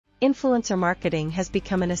Influencer marketing has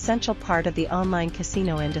become an essential part of the online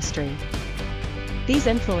casino industry. These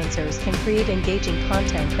influencers can create engaging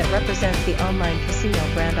content that represents the online casino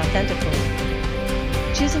brand authentically.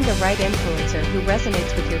 Choosing the right influencer who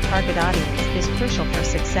resonates with your target audience is crucial for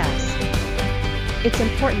success. It's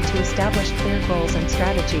important to establish clear goals and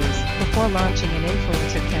strategies before launching an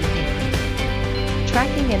influencer campaign.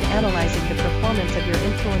 Tracking and analyzing the performance of your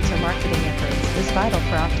influencer marketing efforts is vital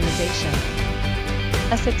for optimization.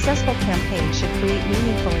 A successful campaign should create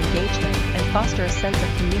meaningful engagement and foster a sense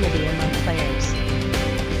of community among players.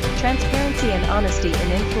 Transparency and honesty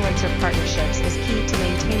in influencer partnerships is key to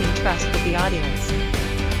maintaining trust with the audience.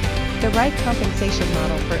 The right compensation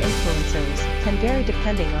model for influencers can vary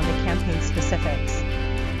depending on the campaign specifics.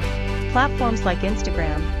 Platforms like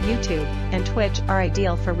Instagram, YouTube, and Twitch are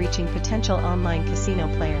ideal for reaching potential online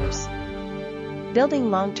casino players.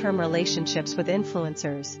 Building long-term relationships with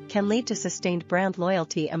influencers can lead to sustained brand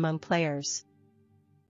loyalty among players.